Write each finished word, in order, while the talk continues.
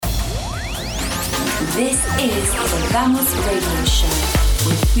This is the Vamos Radio Show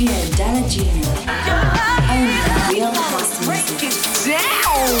with Rio Dela Duna. Only real house music. Break it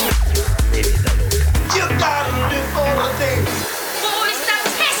down! You gotta do all the things. Boys, stop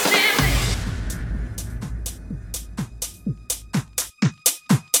testing!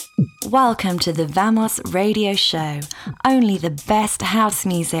 Welcome to the Vamos Radio Show. Only the best house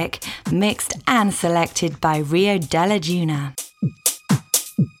music, mixed and selected by Rio Dela Duna.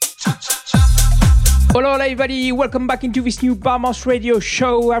 Hello everybody, welcome back into this new Vamos Radio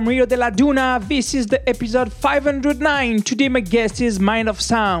Show. I'm Rio Dela Duna. This is the episode 509. Today my guest is Mind of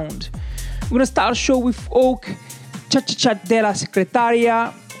Sound. We're gonna start the show with HÄWK, Cha-Cha-Cha Della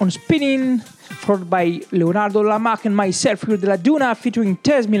Segretaria on Spinnin, followed by Leonardo, Lamarck and myself, Rio Dela Duna, featuring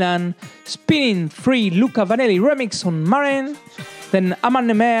Tesz, Millan, Spinnin, Free, Luca, Vanelli remix on MARIN, then Amal,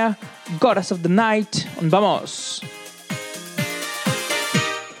 Nemer, Goddess of the Night on Vamos.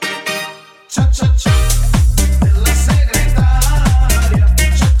 Cha-cha-cha della segretaria,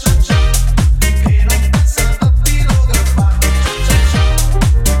 cha-cha-cha che non pensa a pilografare, cha-cha-cha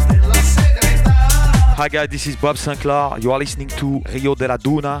della segretaria. Hi guys, this is Bob Sinclair. You are listening to Rio Dela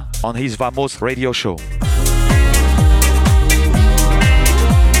Duna on his Vamos Radio Show.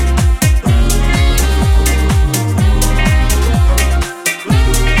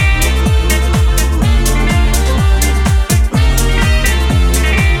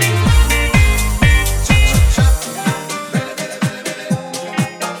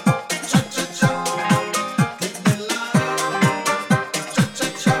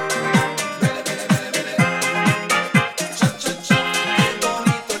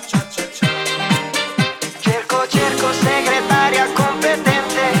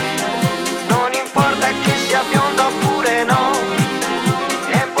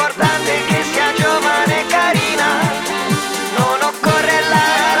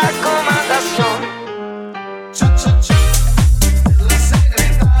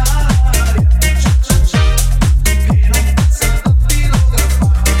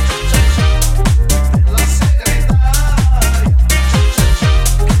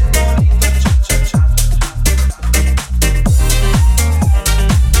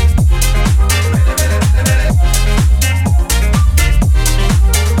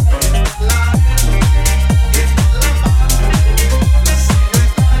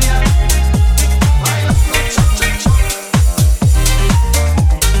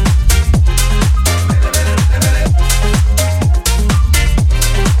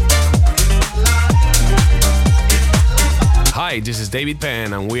 Hi, this is David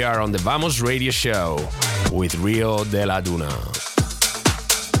Penn, and we are on the Vamos Radio Show with Rio Dela Duna.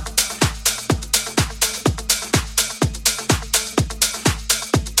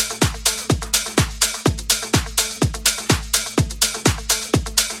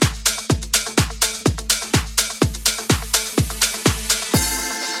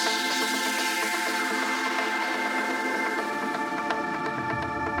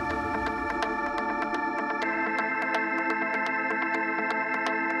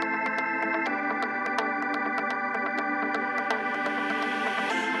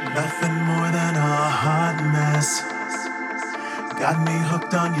 Nothing more than a hot mess. Got me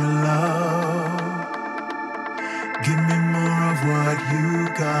hooked on your love. Give me more of what you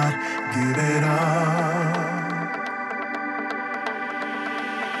got. Give it up.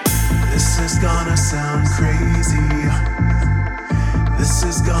 This is gonna sound crazy. This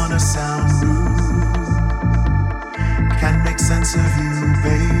is gonna sound rude. Can't make sense of you,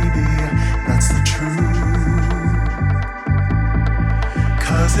 baby. That's the truth.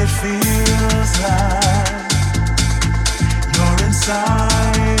 'Cause it feels like you're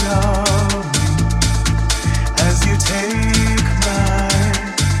inside of me as you take my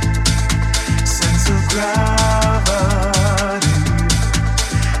sense of gravity,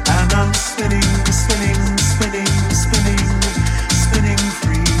 and I'm spinning, spinning, spinning, spinning, spinning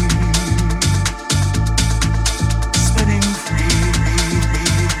free, spinning free.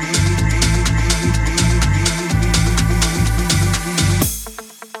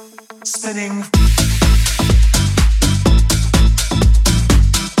 Spinning.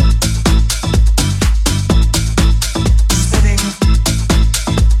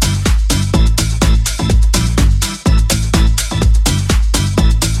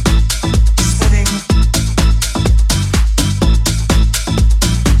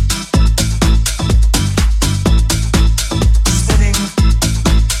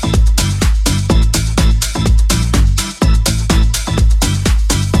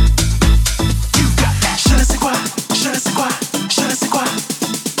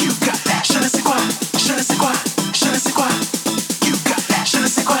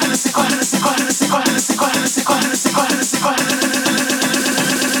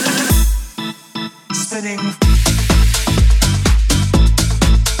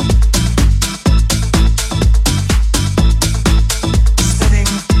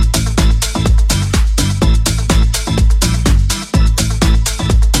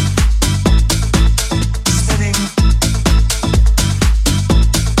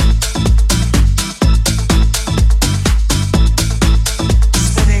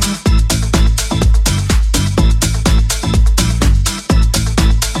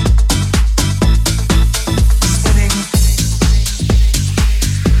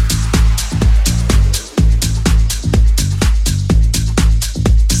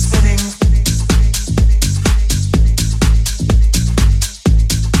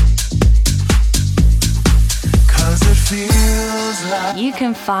 You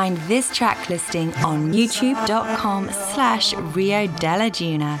can find this track listing on youtube.com/Rio Dela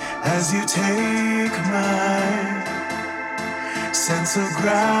Duna. As you take my sense of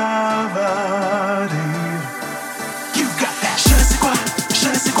gravity, you got that je ne sais quoi, je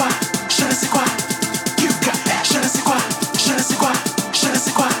ne sais quoi, je ne sais quoi. You got that je ne sais quoi, je ne sais quoi, je ne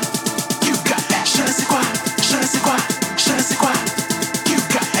sais quoi. You got that je ne sais quoi, je ne sais quoi, je ne sais quoi. You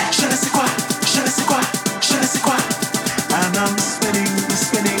got that je ne sais quoi, je ne sais quoi, je ne sais quoi. And I'm spinning,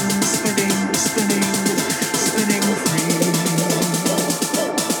 spinning, spinning, spinning, spinning free.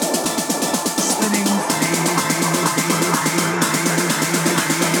 Spinning free.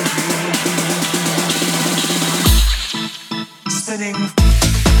 Spinning.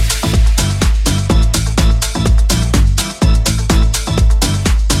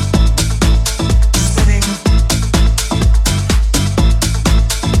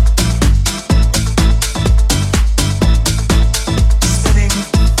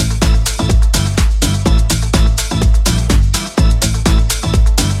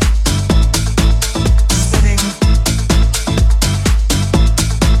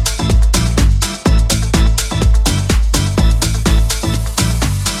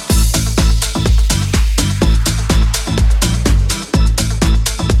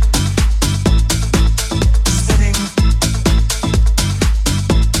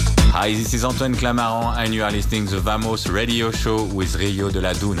 Hi, this is Antoine Clamaran and you are listening to the Vamos radio show with Rio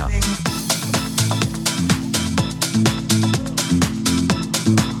Dela Duna.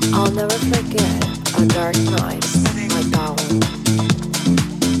 I'll never forget a dark night, my down.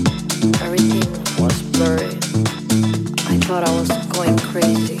 Everything was blurry. I thought I was going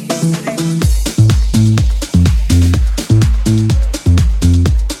crazy.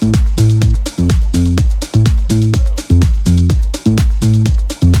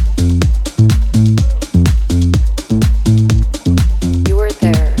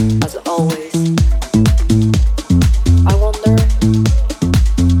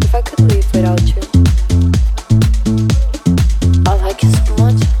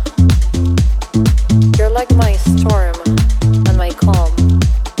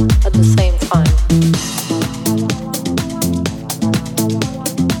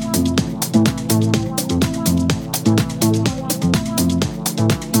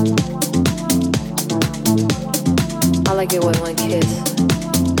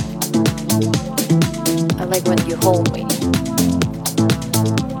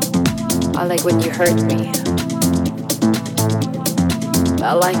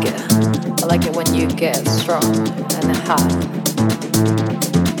 Night.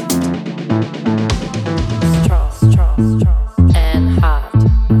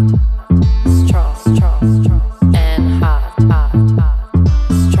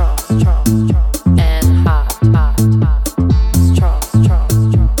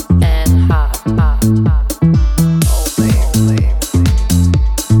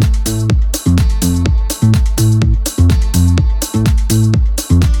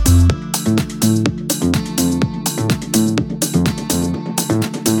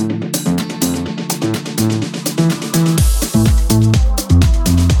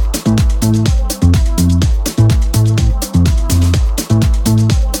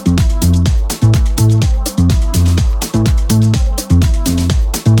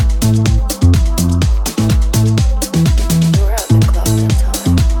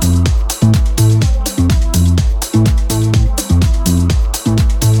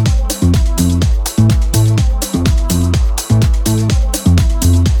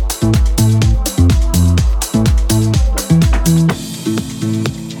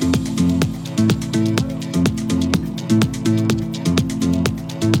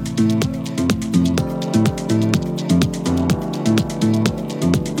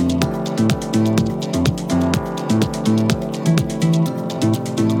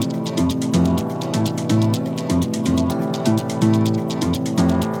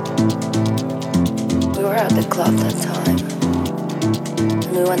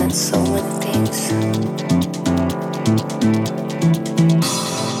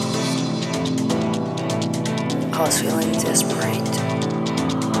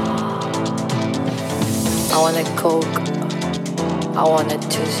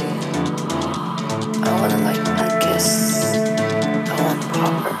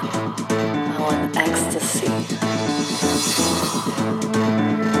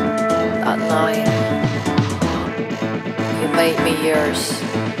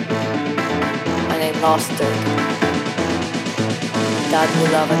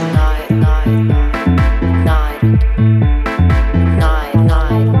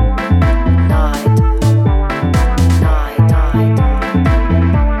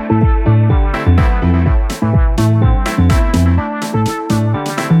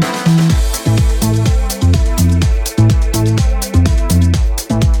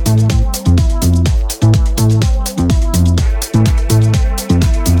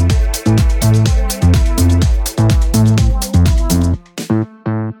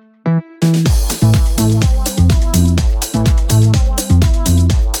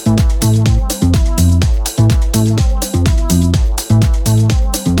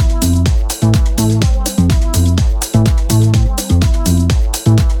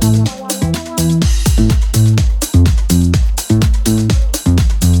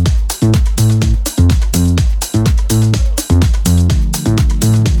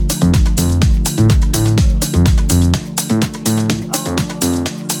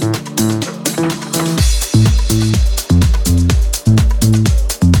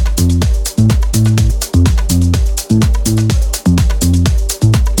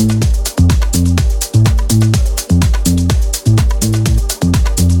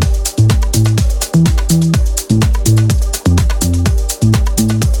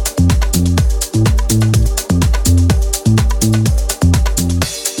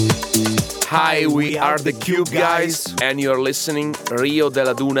 the Cube Guys, and you're listening Rio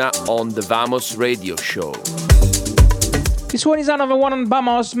Dela Duna on the Vamos Radio Show. This one is another one on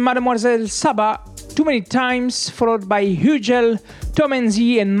Vamos, Mademoiselle Sabah, Too Many Times, followed by HUGEL,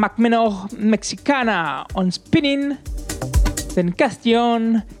 Enzy and Menor, Mexicana on Spinnin, then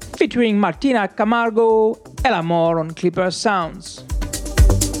Castion, featuring Martina, Camargo, and Amor on CLIPPER'S Sounds.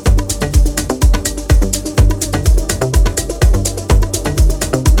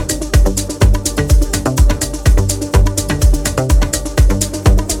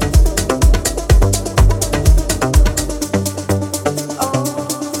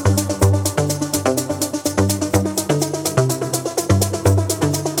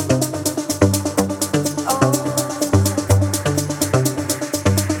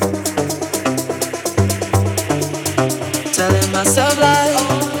 Myself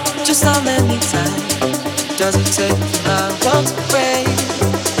like, just how many times does it take for my world to break?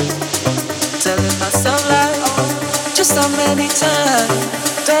 Telling myself like, just how many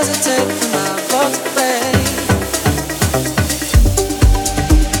times does it take for my world to break?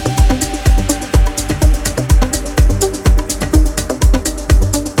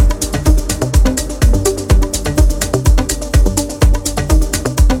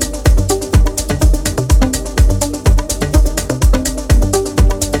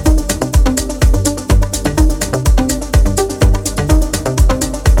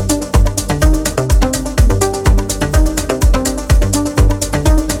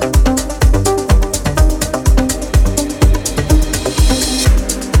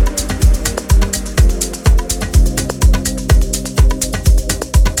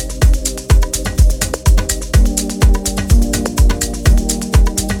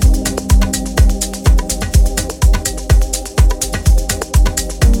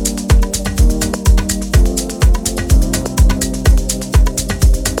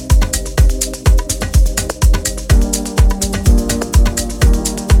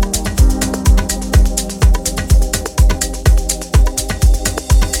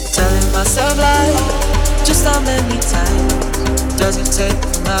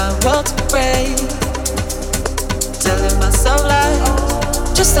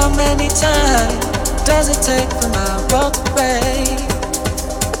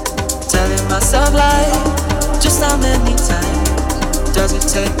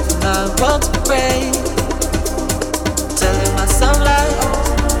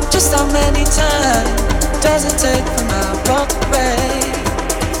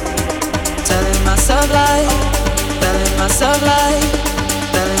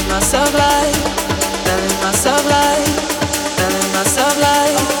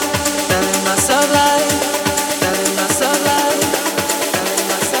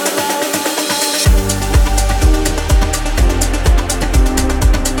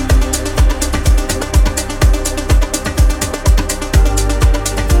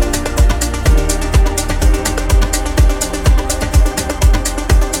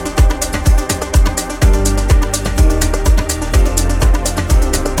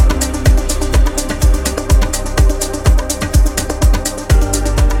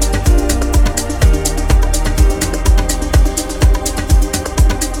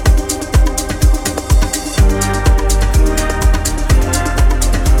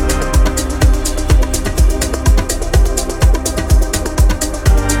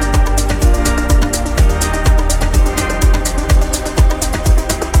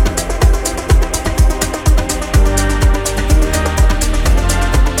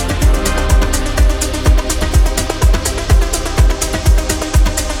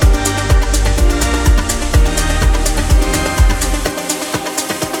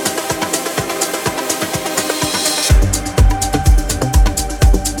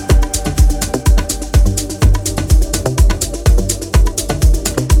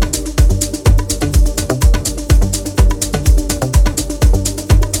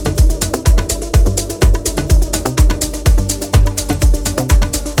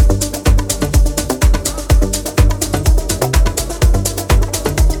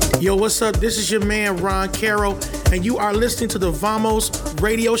 Yo, what's up? This is your man, Ron Caro, and you are listening to the Vamos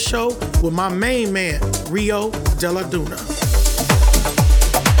Radio Show with my main man, Rio Dela Duna.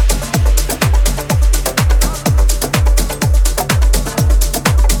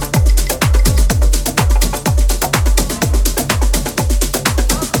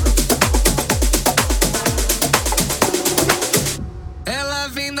 Ela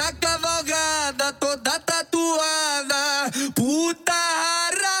vem na cavalgada, toda tatuada, puta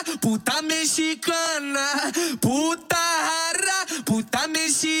rara, puta mexicana, puta rara, puta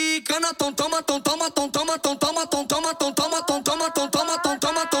mexicana, tom toma, tom toma, tom toma, tom toma, tom toma, tom toma, tom toma, tom toma, tom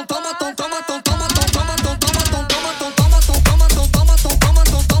toma, tom toma, tom toma, tom toma, tom toma.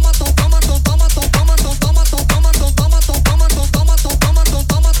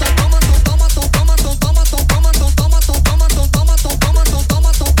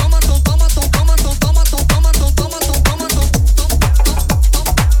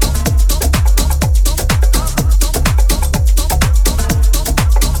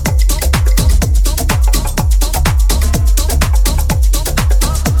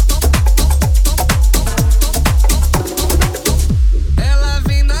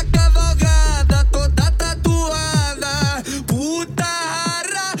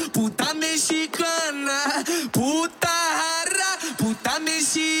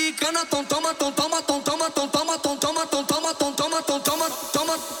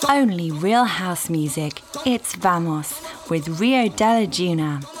 only real house music. It's Vamos with Rio Dela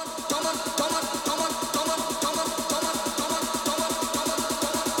Duna.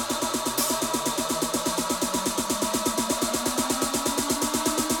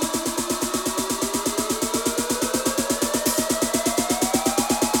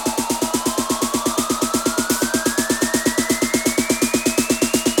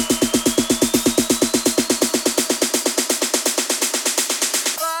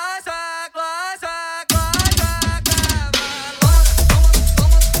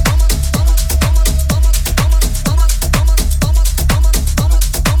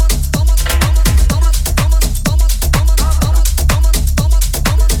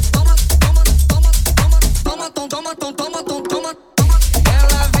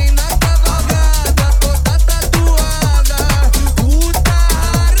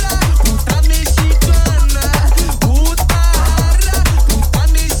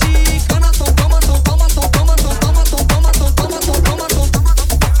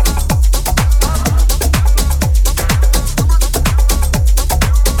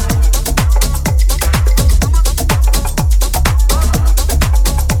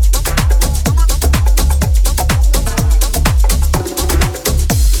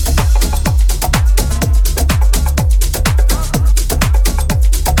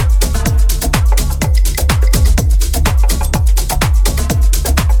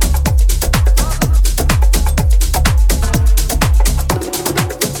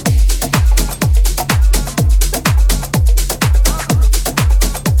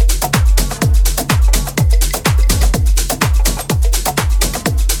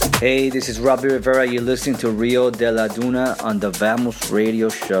 Hey, this is Robbie Rivera. You're listening to Rio Dela Duna on the Vamos Radio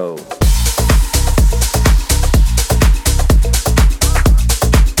Show.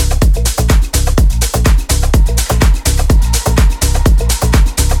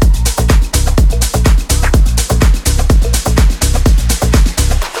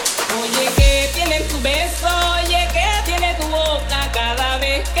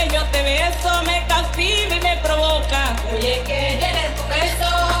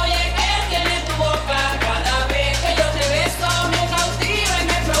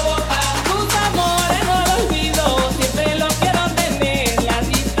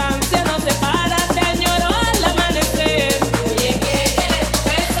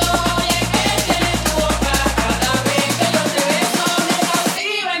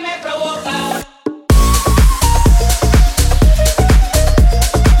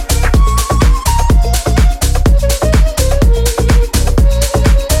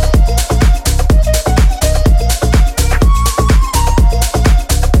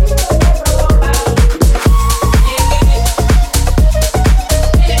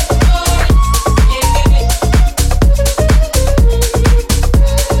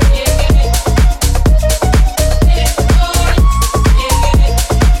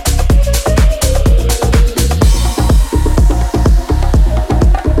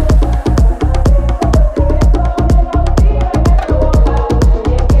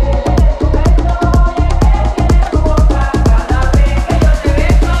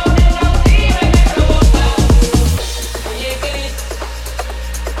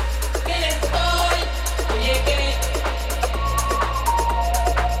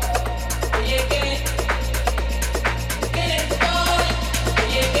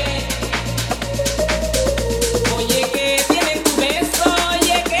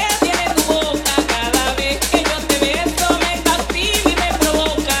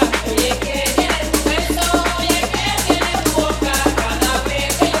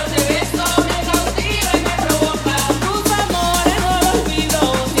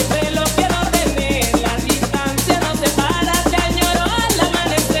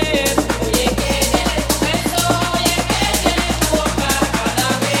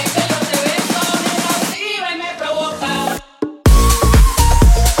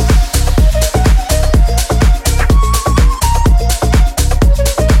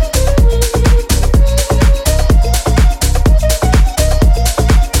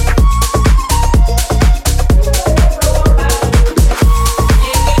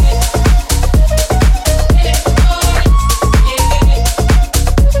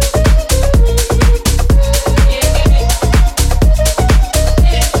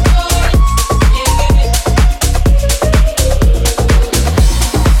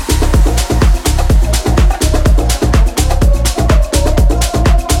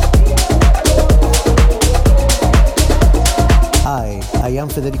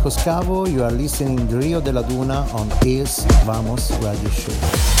 Federico Scavo. You are listening to Rio Dela Duna on HÄWK's Vamos Radio Show.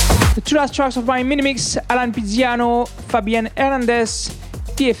 The two last tracks of my mini mix, Allan Piziano, Fabian Hernandez,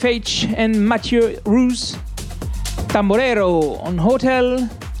 TFH and Mathieu Roos, Tamborero on Hotel,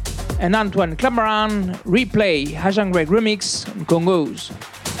 and Antoine Clamaran, Replay, Hajang Greg Remix on Congos.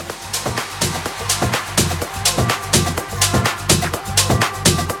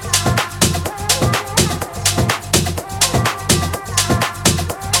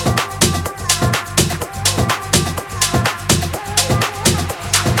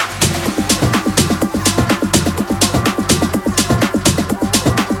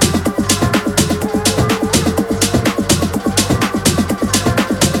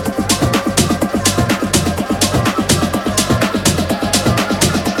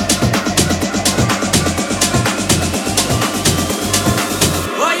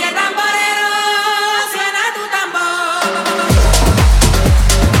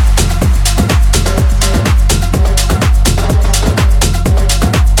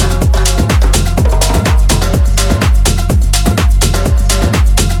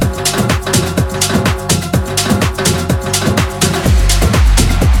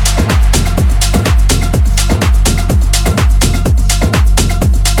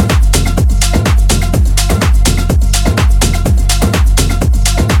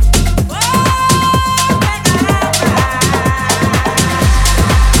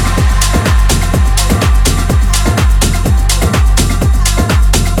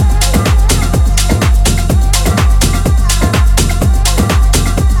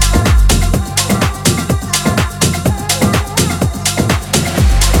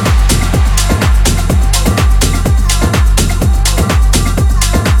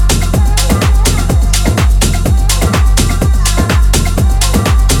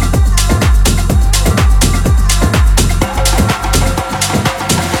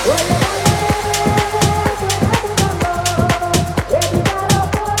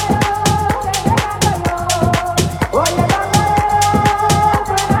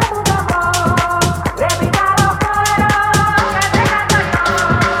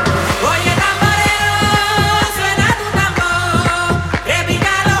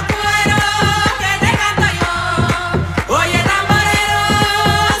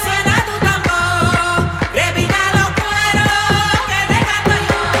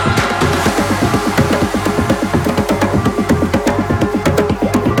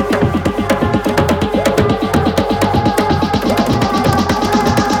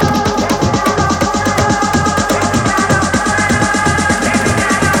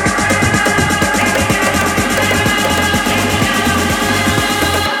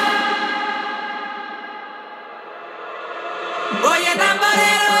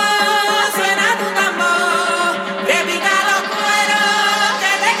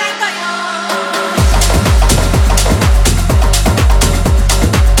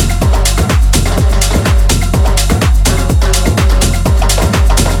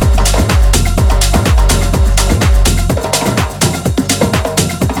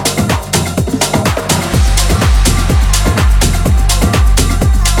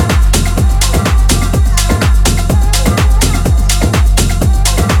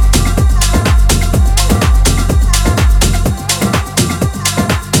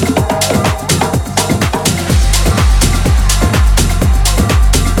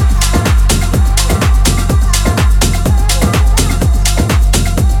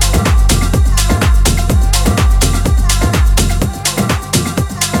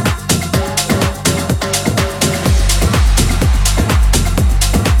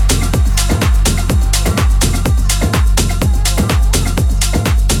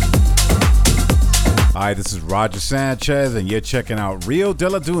 Hi, this is Roger Sanchez, and you're checking out Rio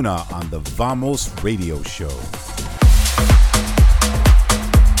Dela Duna on the Vamos Radio Show.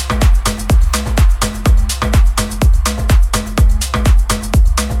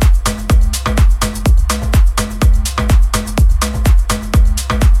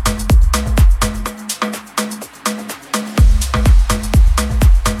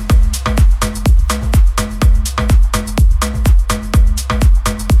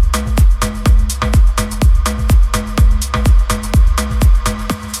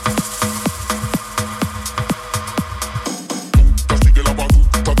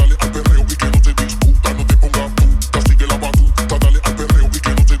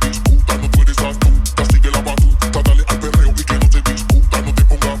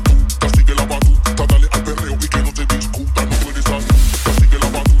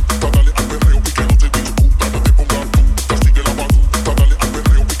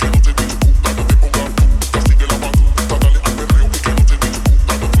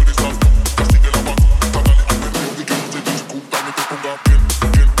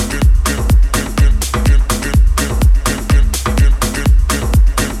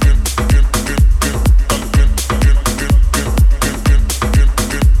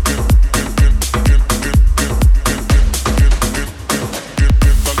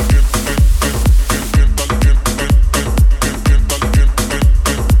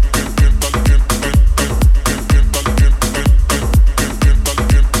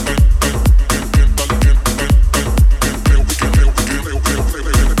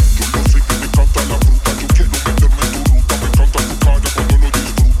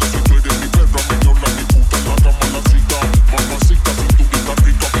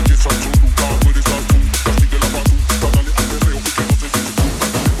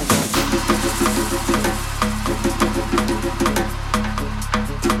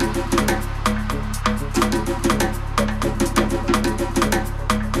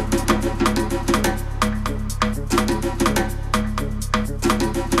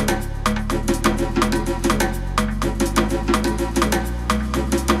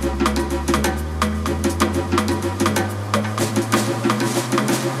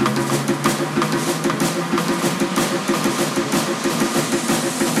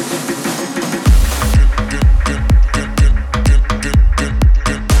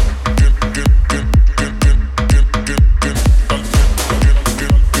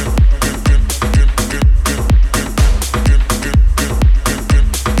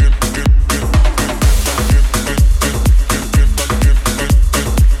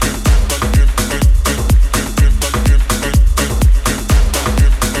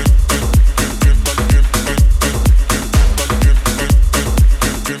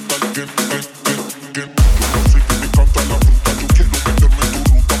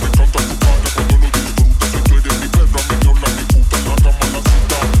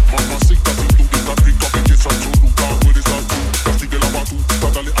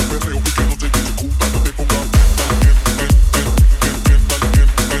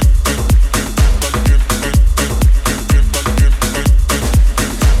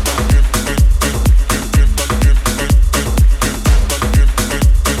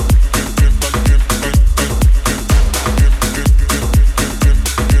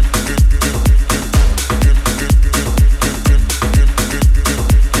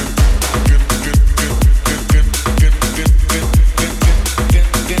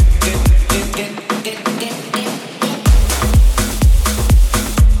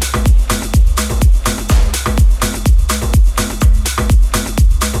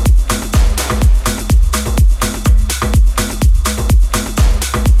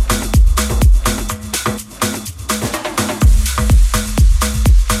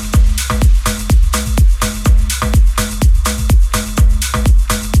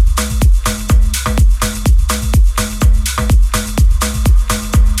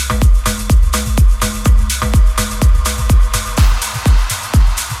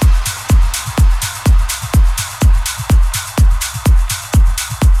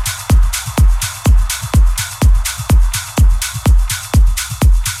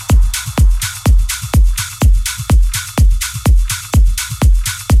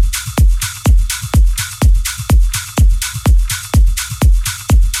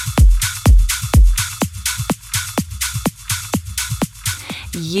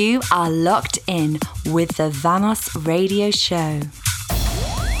 You are locked in with the Vamos Radio Show.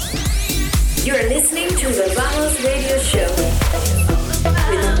 You're listening to the Vamos Radio Show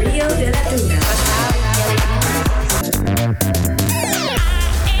with Rio Dela Duna.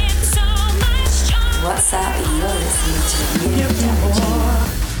 What's up? You're listening to Rio Dela Duna.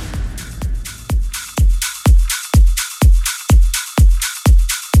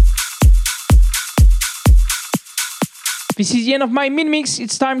 This is the end of my mini-mix.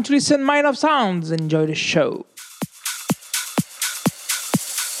 It's time to listen Mind of Sounds. Enjoy the show.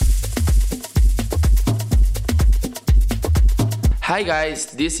 Hi guys,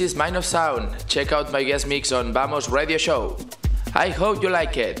 this is Mind of Sound. Check out my guest mix on Vamos Radio Show. I hope you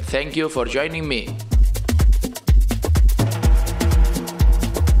like it. Thank you for joining me.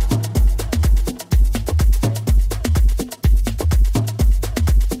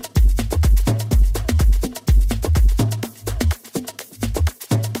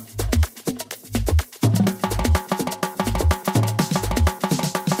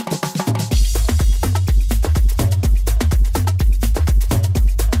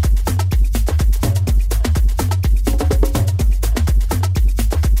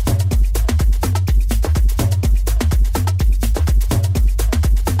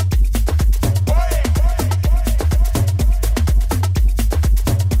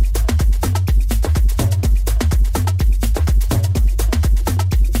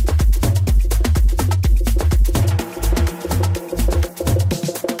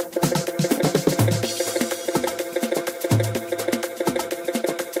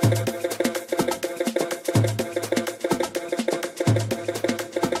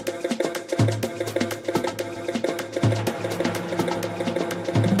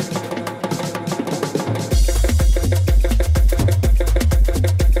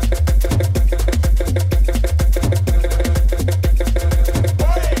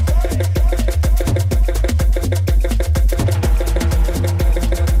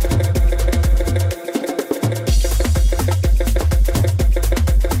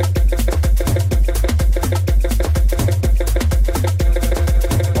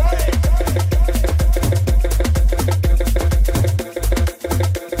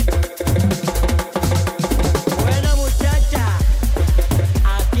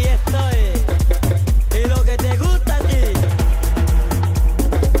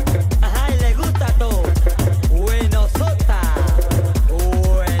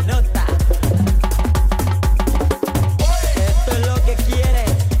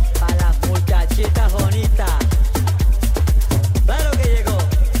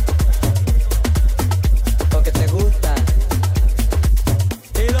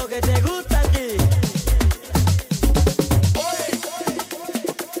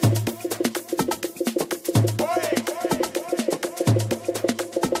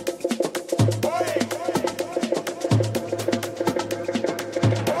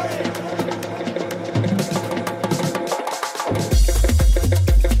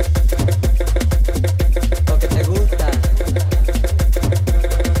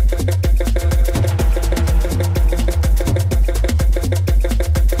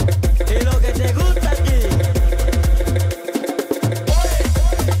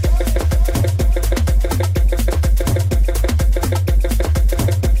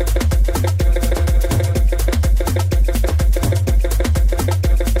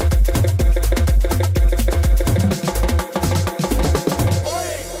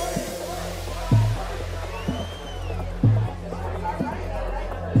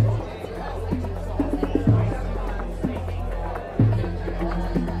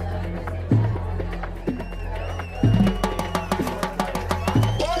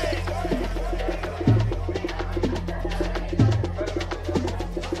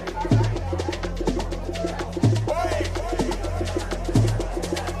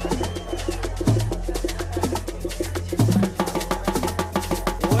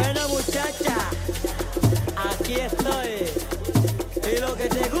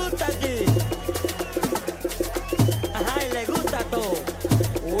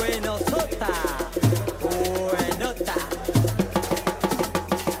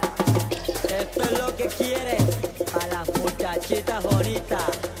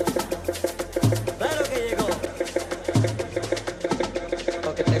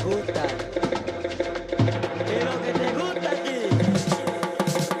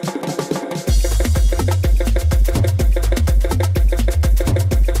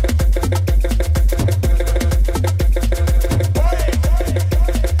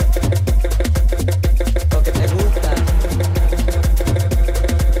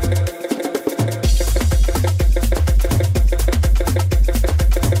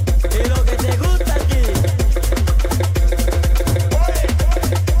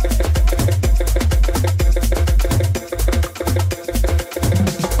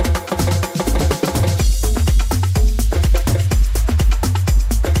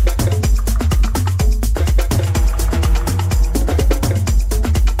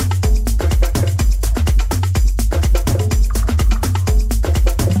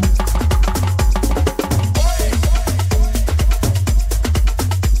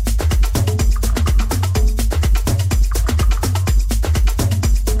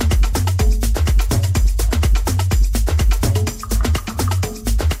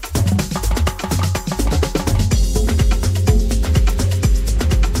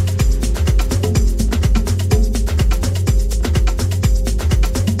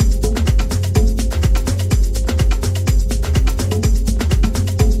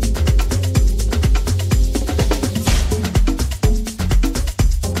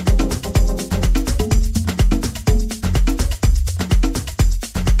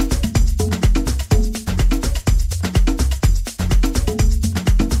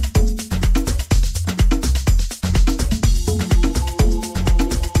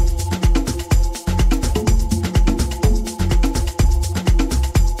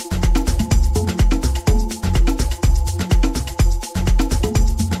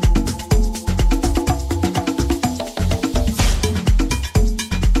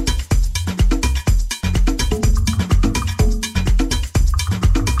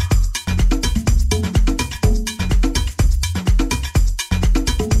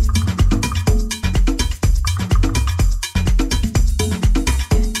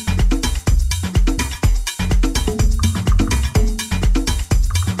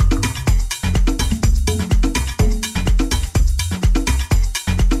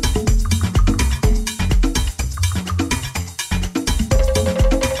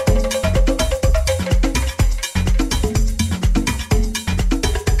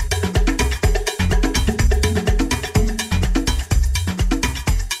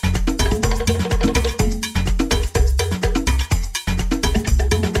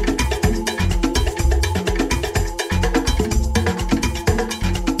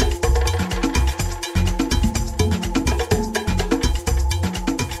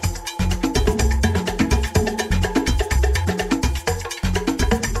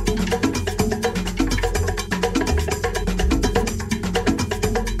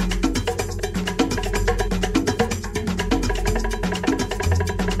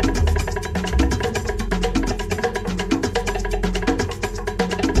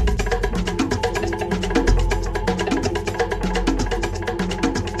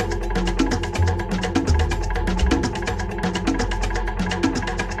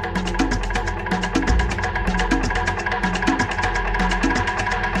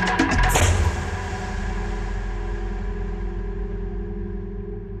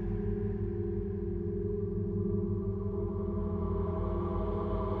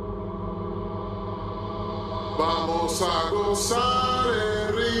 vamos a gozar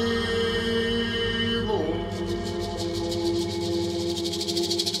el ritmo.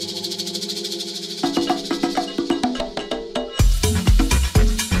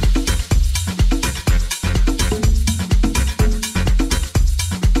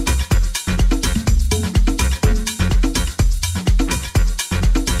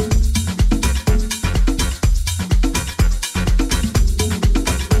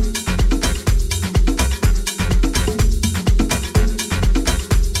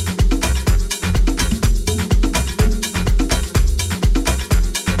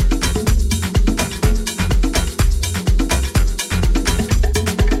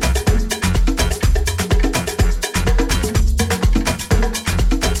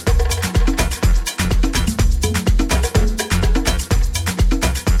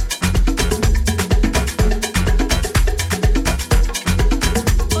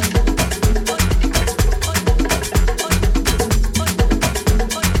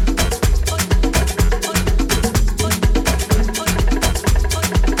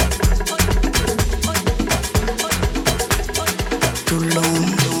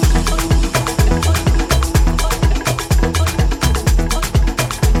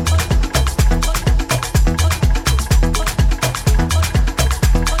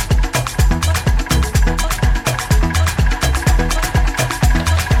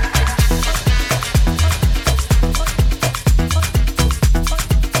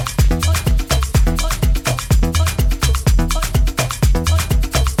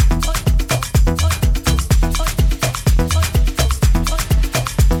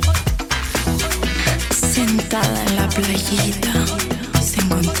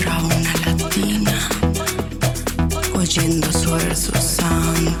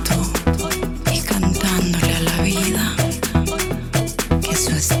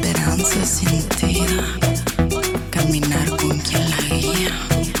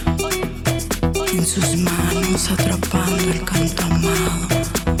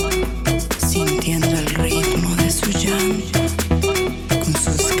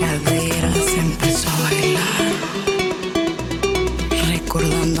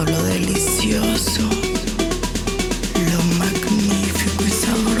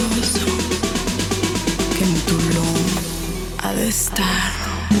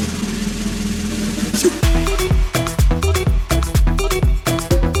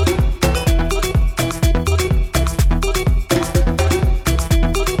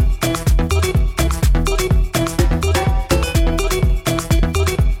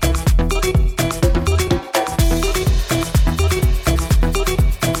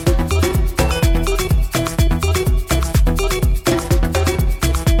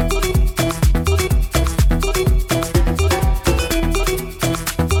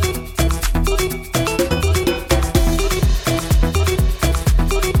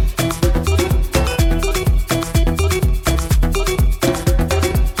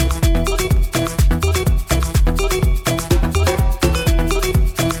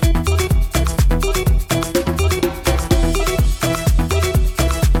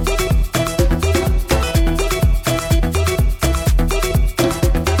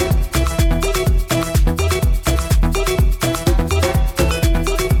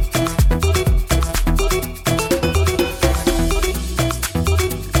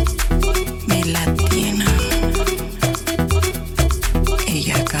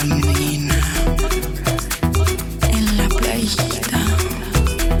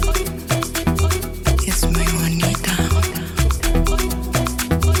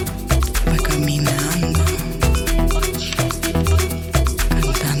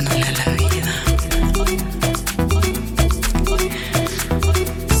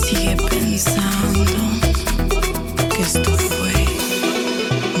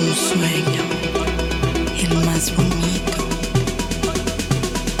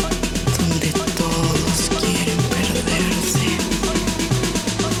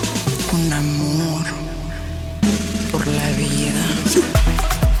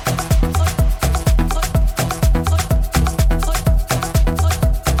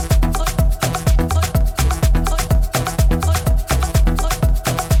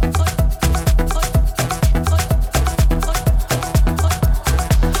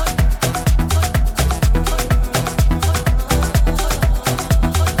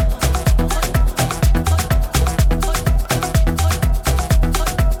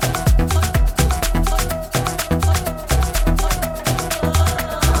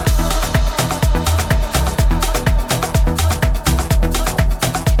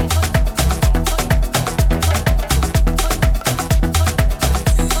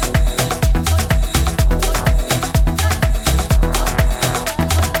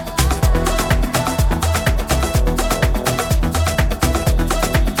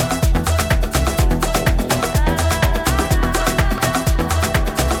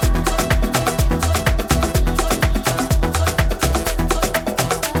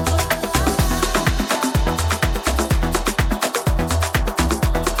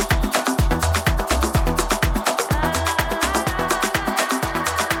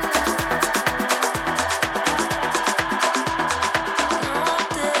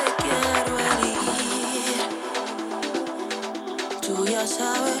 Tú ya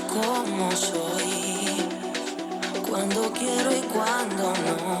sabes cómo soy, cuando quiero y cuando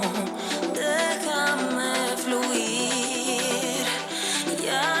no. Déjame fluir,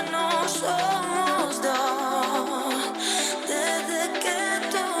 ya no somos dos. Desde que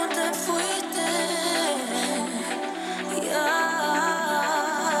tú te fuiste, ya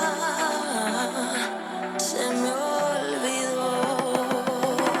se me olvidó.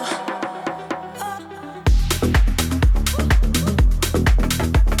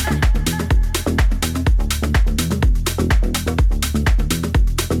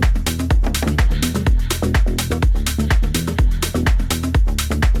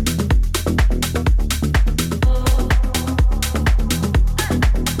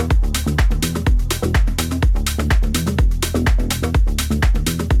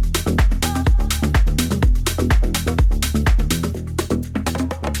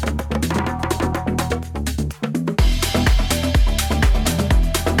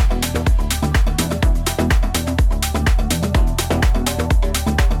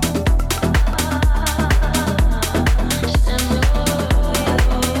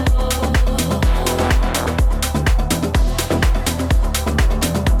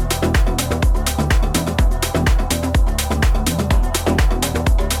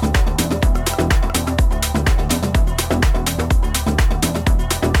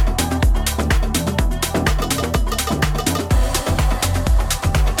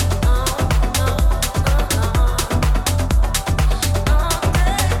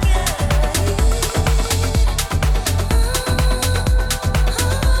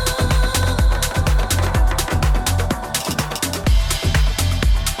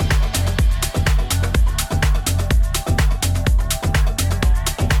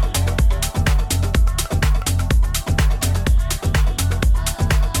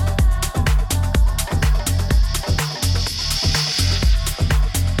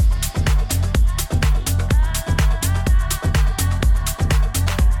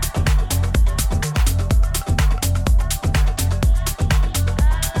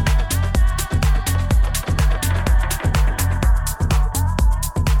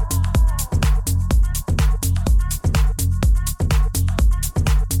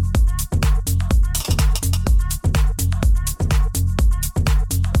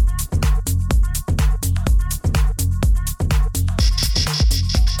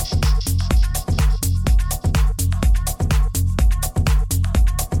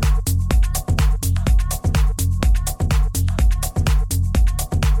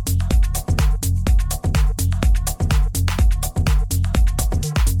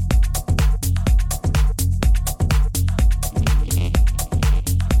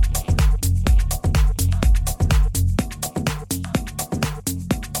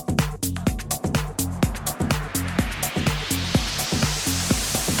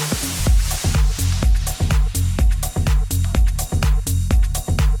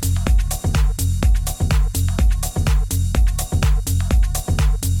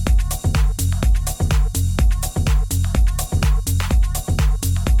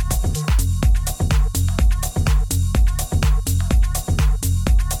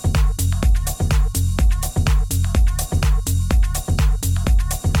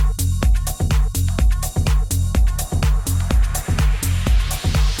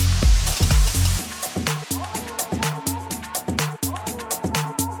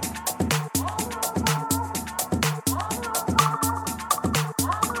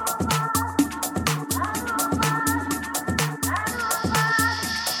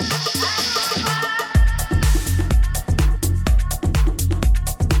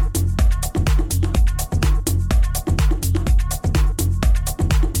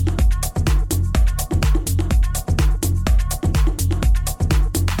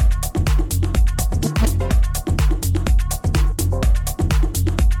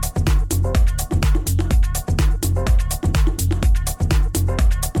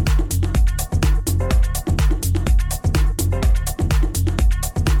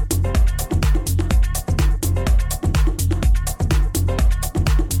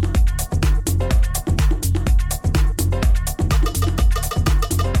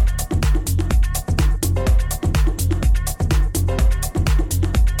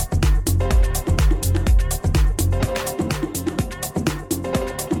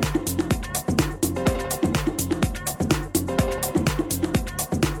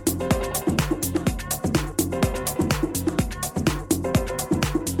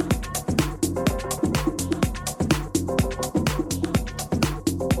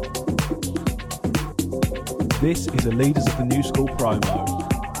 This is a Leaders of the New School promo.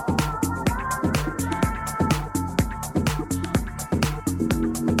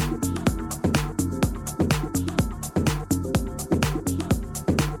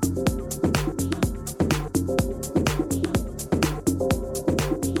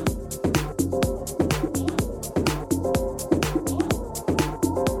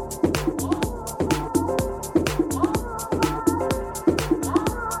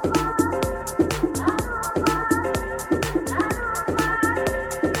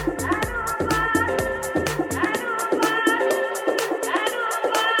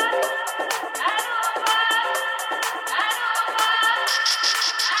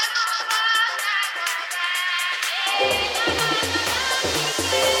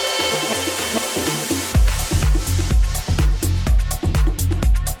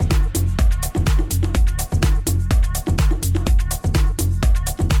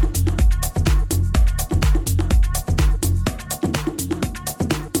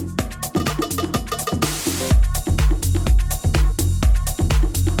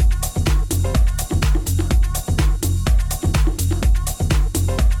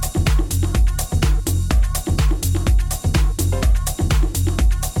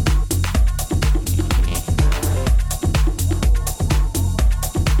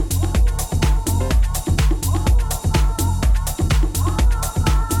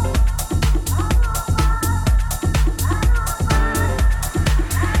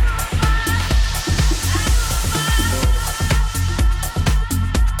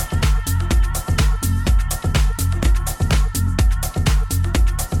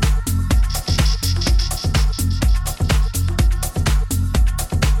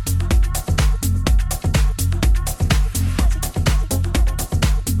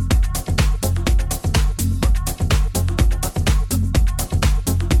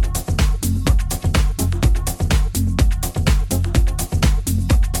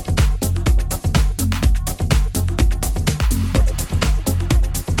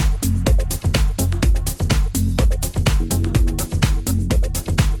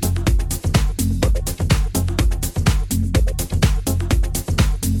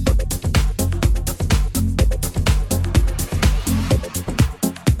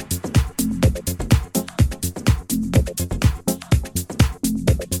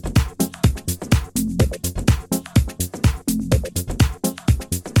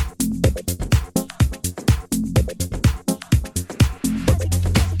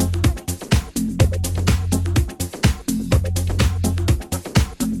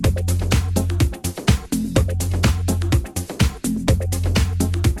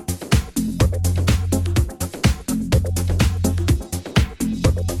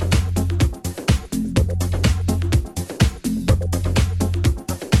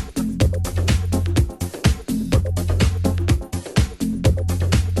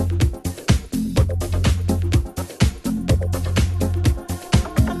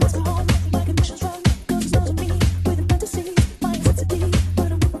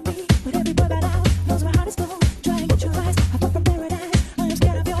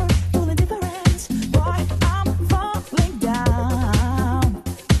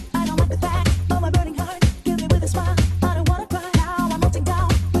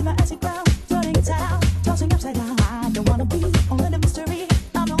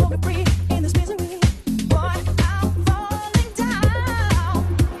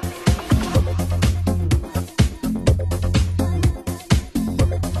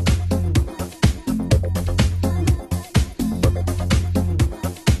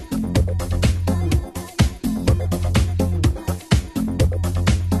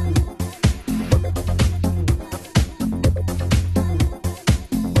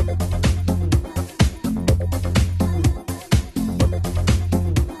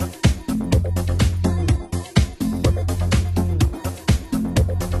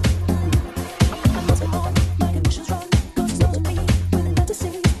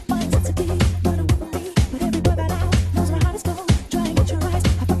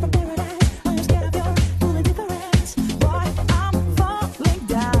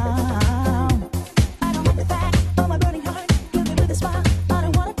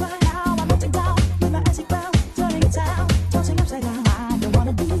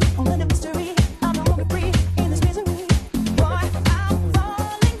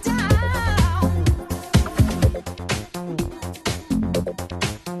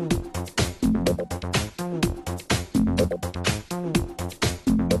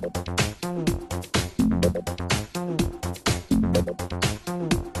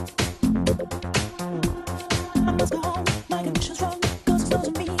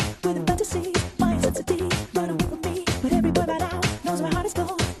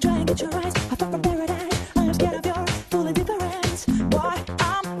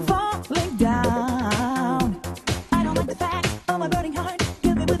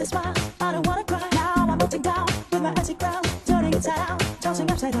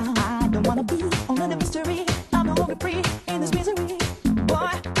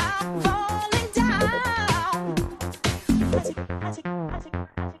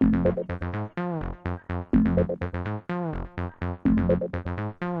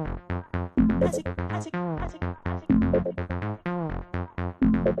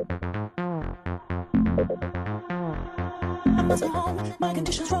 I'm missing home, my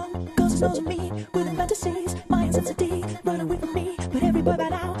condition's wrong. Cause it's knows me, with the fantasies. My intensity, run away from me. But every boy by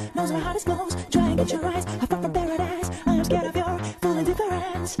now knows my heart is closed. Try and get your eyes, I fall from paradise. I am scared of your full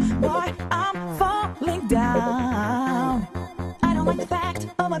indifference. Boy, I'm falling down. I don't like the fact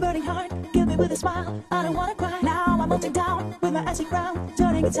of my burning heart. Kill me with a smile, I don't wanna cry. Now I'm melting down with my icy crown.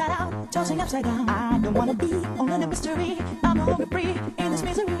 Turning inside out, tossing upside down. I don't wanna be only the mystery. I'm no longer free in this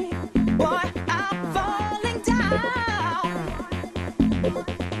misery. Boy, I'm falling down.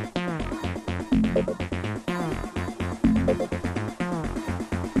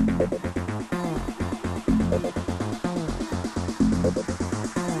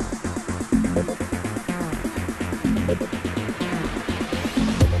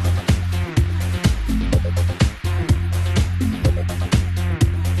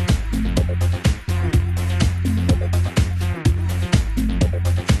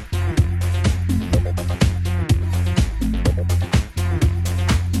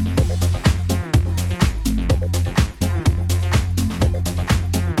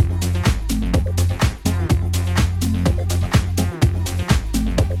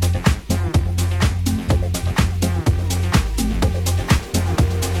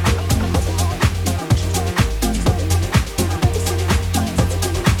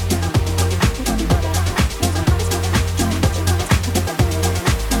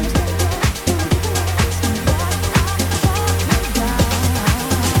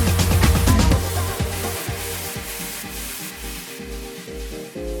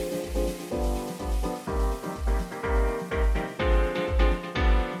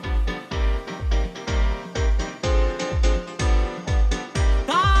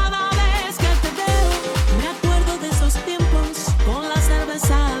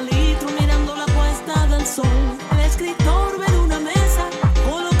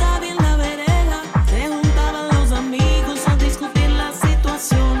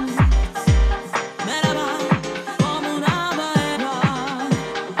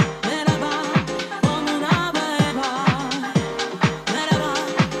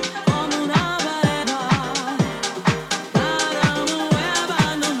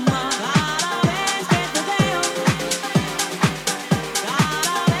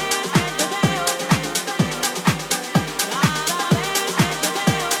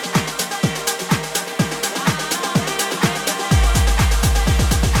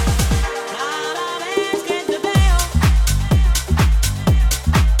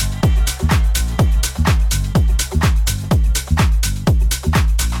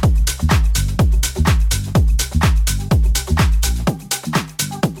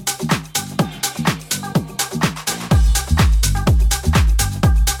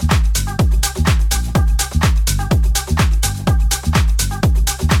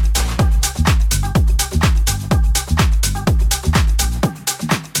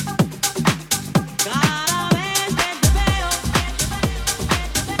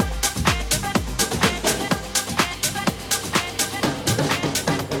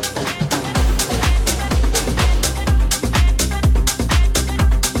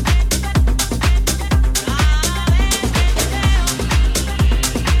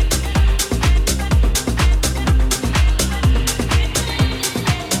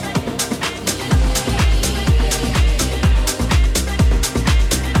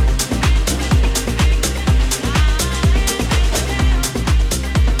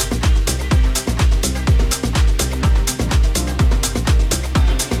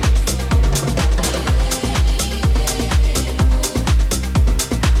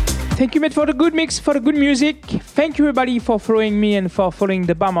 Thank you, mate, for the good mix, for the good music. Thank you, everybody, for following me and for following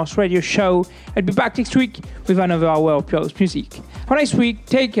the Vamos Radio Show. I'll be back next week with another hour of pure music. Have a nice week.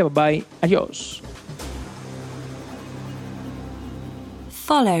 Take care. Bye. Adios.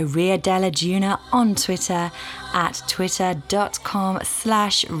 Follow Rio Dela Duna on Twitter at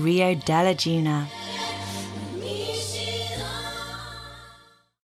twitter.com/Rio Dela Duna.